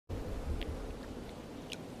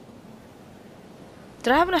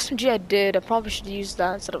Did I have an SMG? I did. I probably should use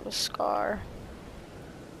that instead of a SCAR.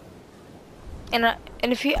 And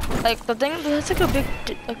if you like the thing, that's like a big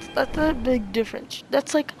that's a big difference.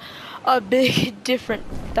 That's like a big different.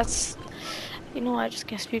 That's you know I just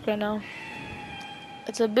can't speak right now.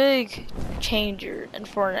 It's a big changer in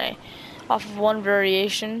Fortnite off of one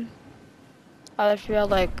variation. If you had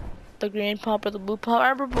like the green pump or the blue pump. I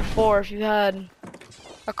remember before if you had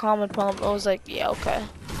a common pump, it was like yeah okay,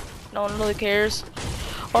 no one really cares.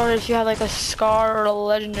 Or if you had like a SCAR or a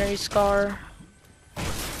legendary SCAR,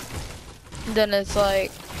 then it's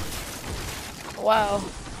like wow.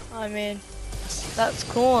 I mean that's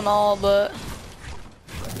cool and all, but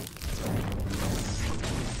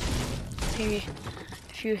maybe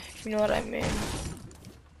if you know what I mean.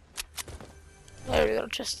 There we go,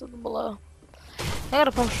 chest below. I got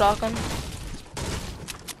a pump shotgun.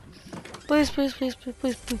 Please, please, please, please,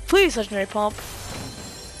 please, please, please, legendary pump.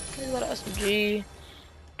 I got an SMG.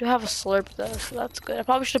 Do have a slurp though, so that's good. I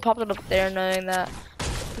probably should have popped it up there, knowing that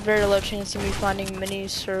very low chance of me finding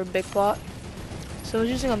minis or a big bot. So I was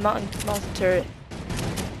using a mountain turret.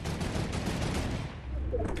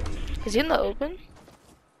 Is he in the open?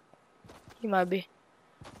 He might be.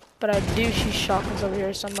 But I do see shotguns over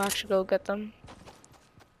here, so I'm actually go get them.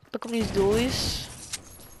 Look at these dualies.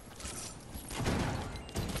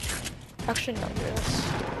 Actually, no,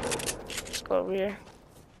 let's go over here.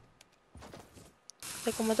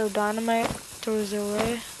 Take them with their dynamite towards their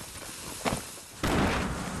way.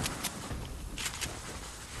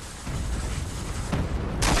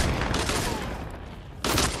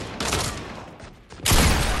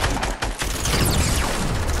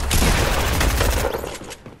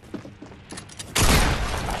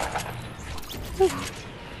 Whew.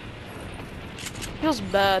 Feels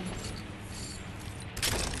bad.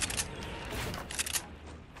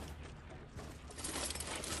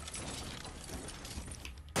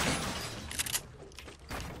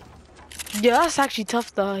 Yeah, that's actually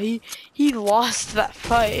tough though. He lost that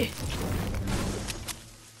fight.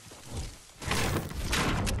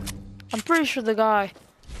 I'm pretty sure the guy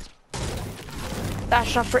that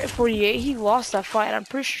shot for 48, he lost that fight. I'm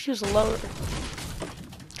pretty sure he was lower.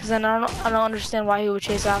 Cause then I don't understand why he would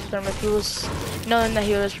chase after him if he was knowing that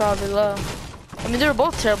he was probably low. I mean, they were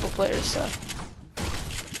both terrible players, so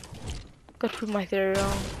could prove my theory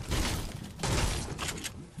wrong.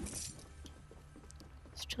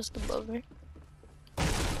 It's just above me.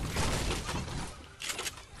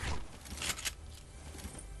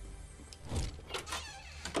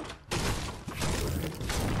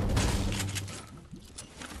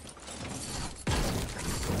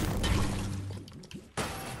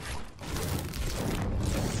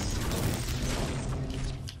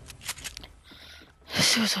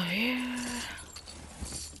 So what's over here?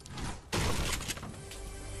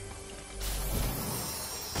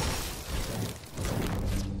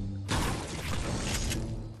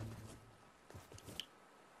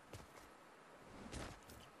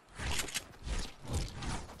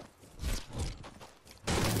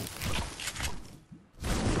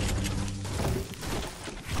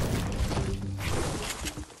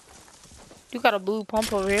 You got a blue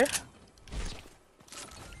pump over here.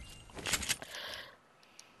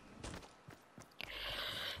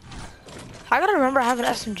 I gotta remember I have an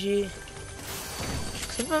SMG.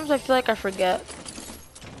 Sometimes I feel like I forget.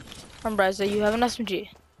 Remember, Isaiah, you have an SMG.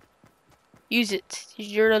 Use it.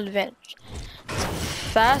 Use your advantage.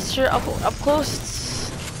 Faster, up close,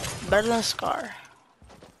 it's better than a SCAR.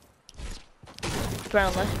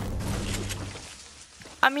 Apparently.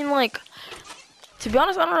 I mean, like, to be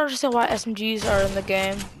honest, I don't understand why SMGs are in the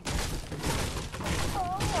game.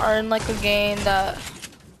 Are in like a game that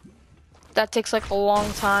takes like a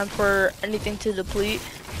long time for anything to deplete.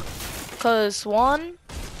 Cause one,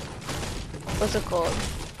 what's it called?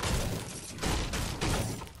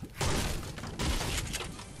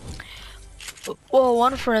 Well,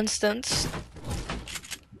 one for instance,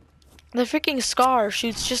 the freaking SCAR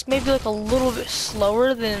shoots just maybe like a little bit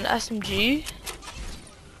slower than an SMG,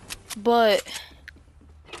 but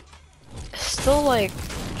still like,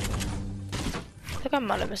 I think I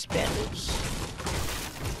might have missed bandages.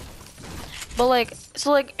 But like,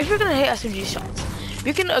 so like, if you're gonna hit SMG shots,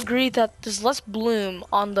 you can agree that there's less bloom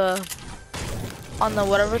on the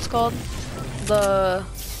whatever it's called, the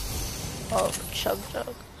chug.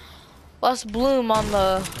 Less bloom on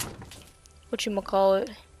the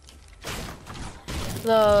whatchamacallit,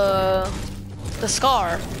 the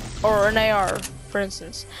SCAR or an AR, for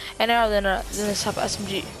instance, an AR than this type of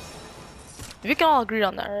SMG. We can all agree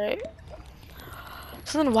on that, right?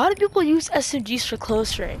 So then why do people use SMGs for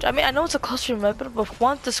close range? I mean, I know it's a close range weapon, but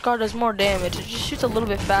once the SCAR does more damage, it just shoots a little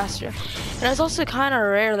bit faster. And it's also kind of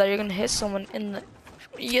rare that you're gonna hit someone in the,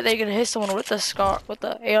 yeah, they're gonna hit someone with the SCAR, with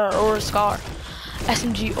the AR or a SCAR,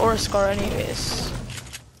 SMG or a SCAR, anyways.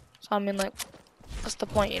 So I mean, like, what's the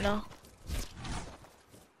point, you know?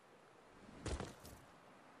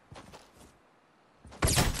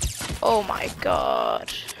 Oh my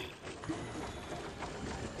god.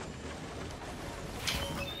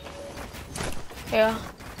 Yeah.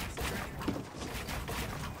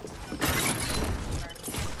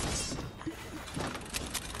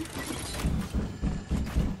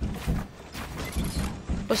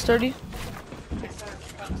 What's 30?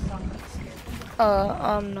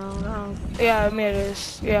 No. Yeah, I mean it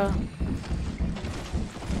is. Yeah.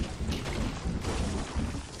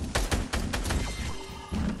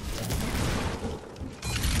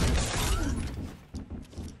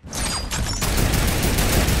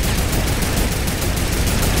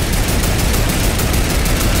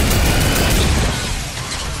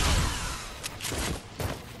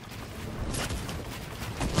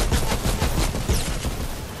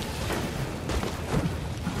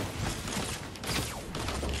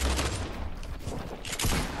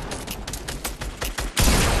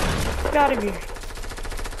 Get out of here.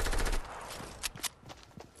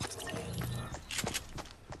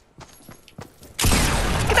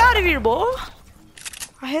 Get out of here, boy.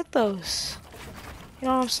 I hit those. You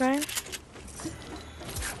know what I'm saying?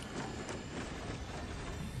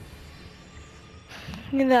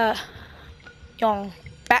 Look at that. Young.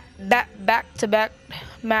 Back to back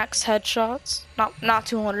max headshots. Not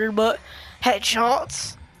 200, but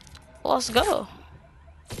headshots. Let's go.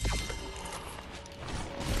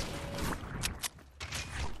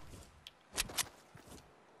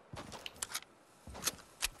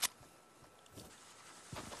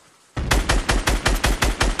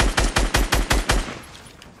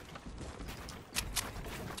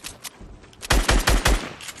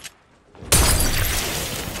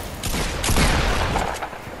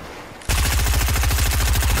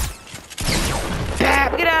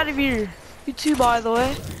 Get out of here. You too, by the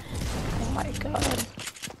way. Oh my god.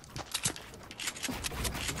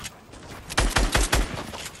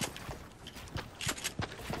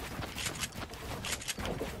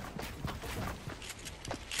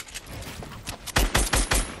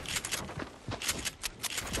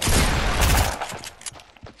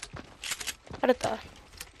 How did that?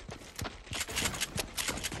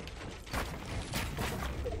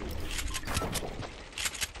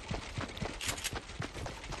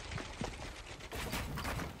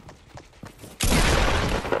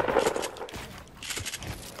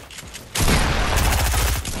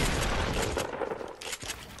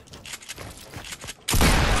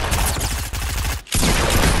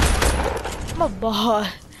 I'm a bot.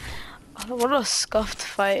 What a scuffed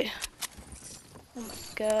fight. Oh my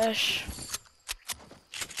gosh.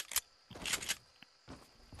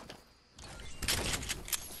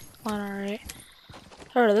 Alright.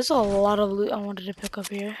 Alright, there's a lot of loot I wanted to pick up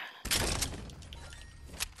here.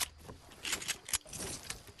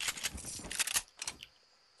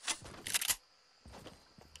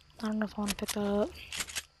 I don't know if I want to pick that up.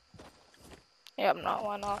 Yeah, I'm not.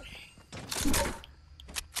 Why not?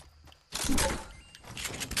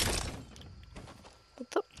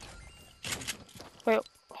 What the? Wait,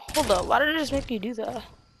 hold up. Why did it just make me do that?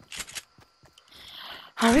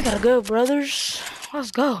 Alright, we gotta go, brothers.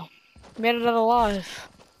 Let's go. Made it out alive.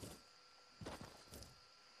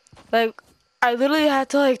 Like, I literally had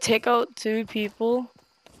to, like, take out 2 people.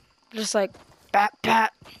 Just, like,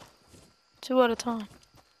 bat. 2 at a time.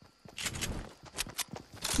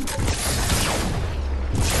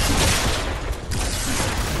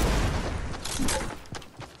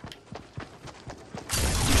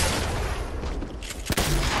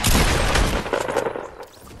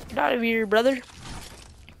 Get out of here, brother.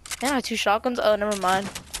 Yeah, 2 shotguns. Oh, never mind.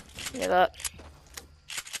 Yeah, that.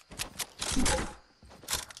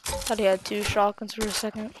 Thought he had 2 shotguns for a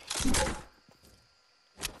second.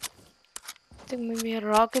 I think maybe he had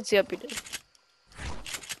rockets. Yep, he did.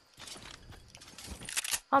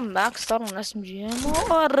 I'm maxed out on SMG ammo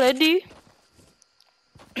already.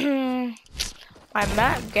 My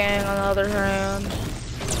Mac gang, on the other hand.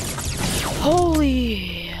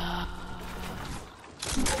 Holy.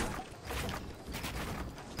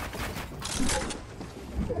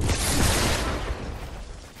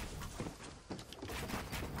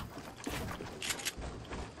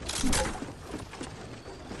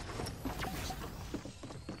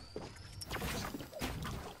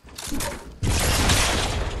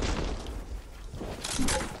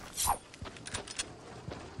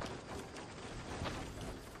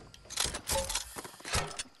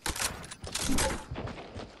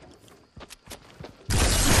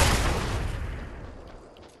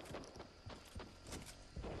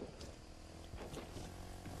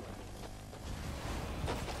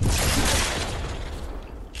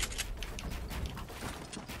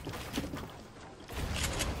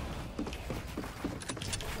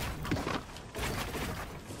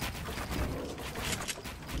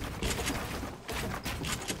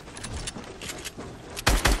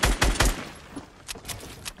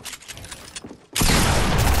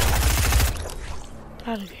 Get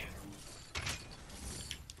out of here.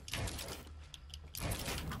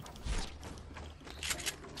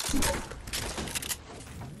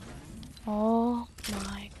 Oh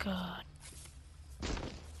my god.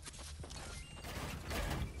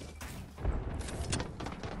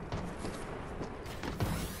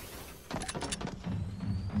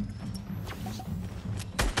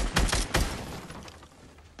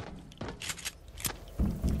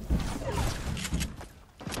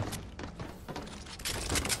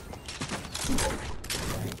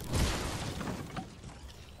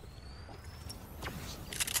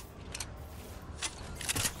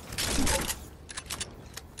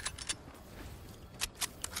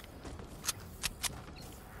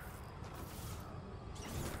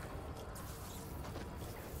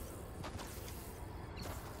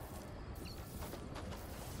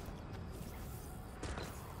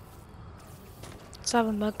 Let's have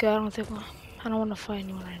a mug. I don't want to fight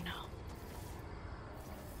anyone right now.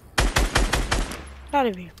 Get out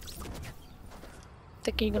of here.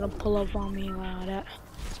 Thinking you're gonna pull up on me like that.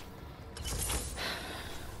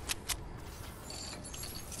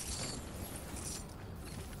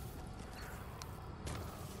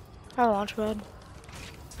 I launch pad.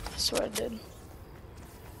 I swear I did.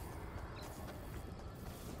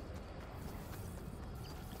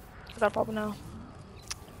 I gotta pop it now.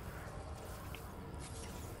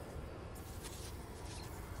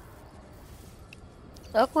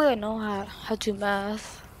 Luckily I know how to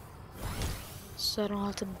math, so I don't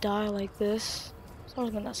have to die like this.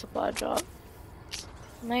 Someone's gonna supply drop.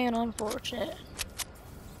 Man, unfortunate.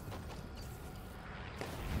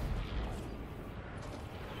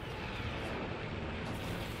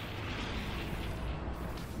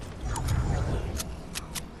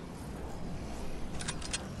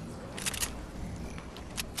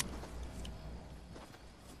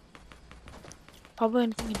 Probably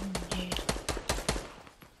anything you need.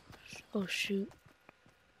 Oh shoot.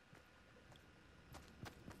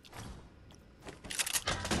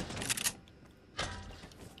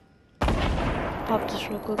 Pop this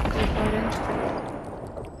real quick because I'm fighting.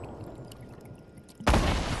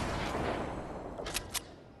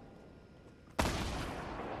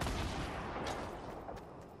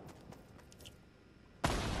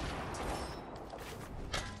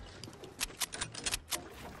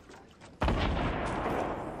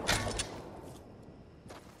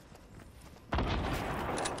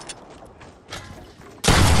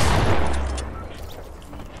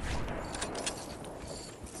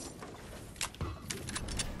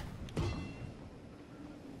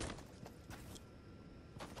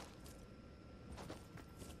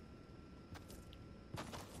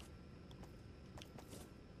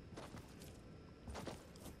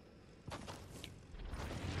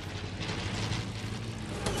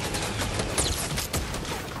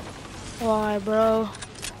 Why, bro?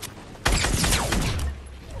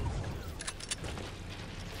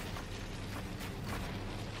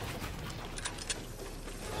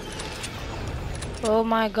 Oh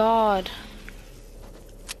my god.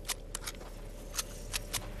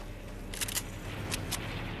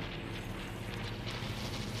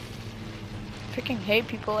 Freaking hate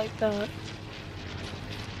people like that.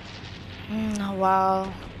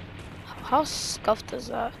 Wow. How scuffed is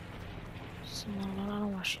that? Someone, I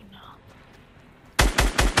don't watch it now.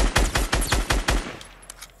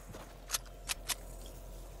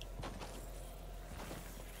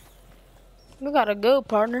 We gotta go,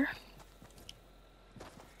 partner.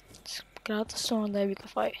 Let's get out the storm that we can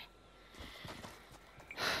fight.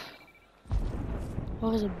 That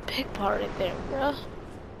was a big part right there, bruh.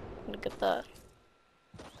 Look at that.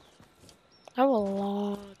 I have a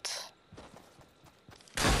lot.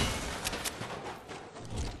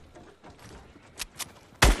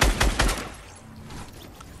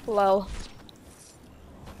 Lol.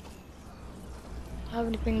 Have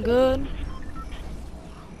anything good?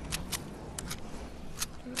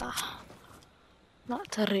 Nah.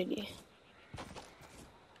 Not really.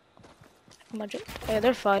 Imagine. Yeah,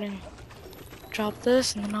 they're fighting. Drop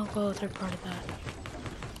this and then I'll go third party that.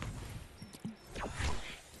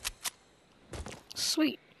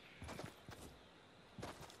 Sweet.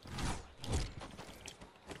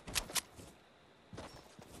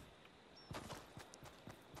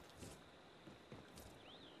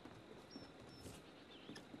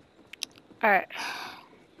 Alright.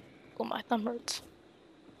 Oh, my thumb hurts.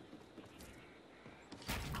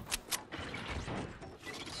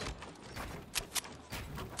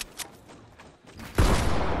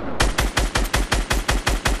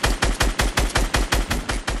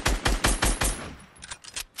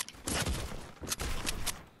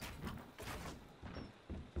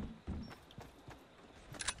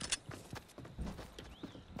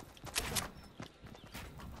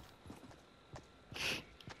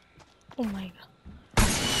 Oh my god.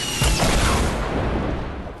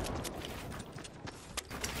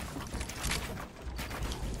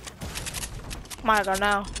 My god,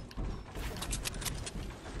 now.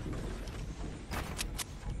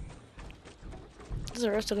 There's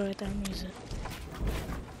a rest of it right there. I'm gonna use it.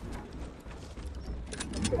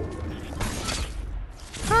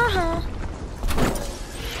 Uh-huh.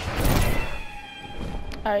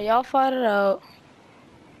 Alright, y'all fight it out.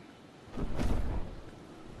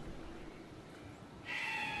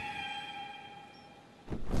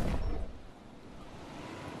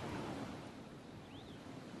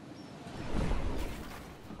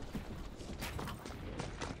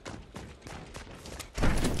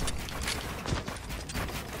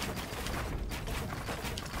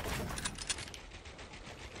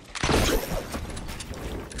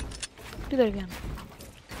 Do that again.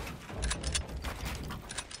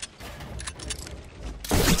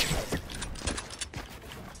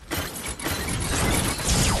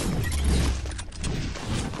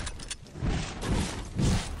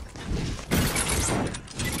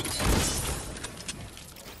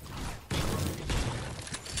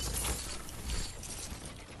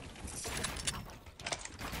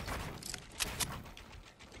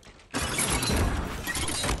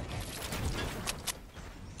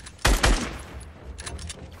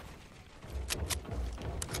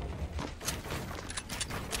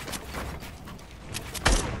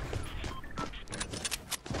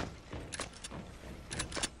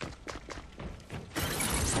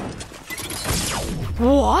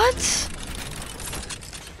 What?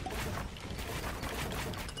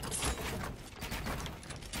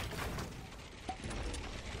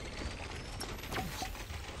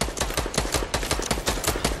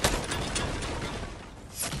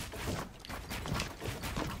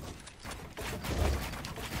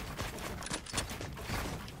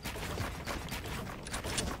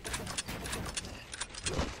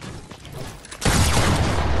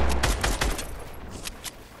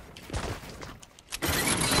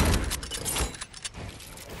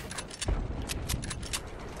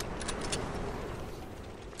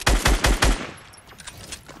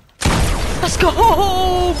 Let's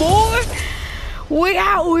go, boy! We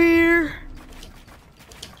out here!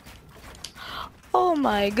 Oh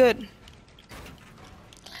my good.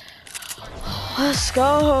 Let's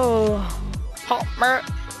go! Hopper!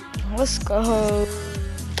 Let's go!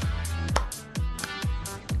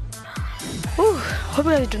 Whew. Hope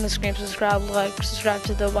you guys are doing the screen. Subscribe, like, subscribe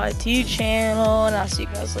to the YT channel, and I'll see you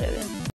guys later.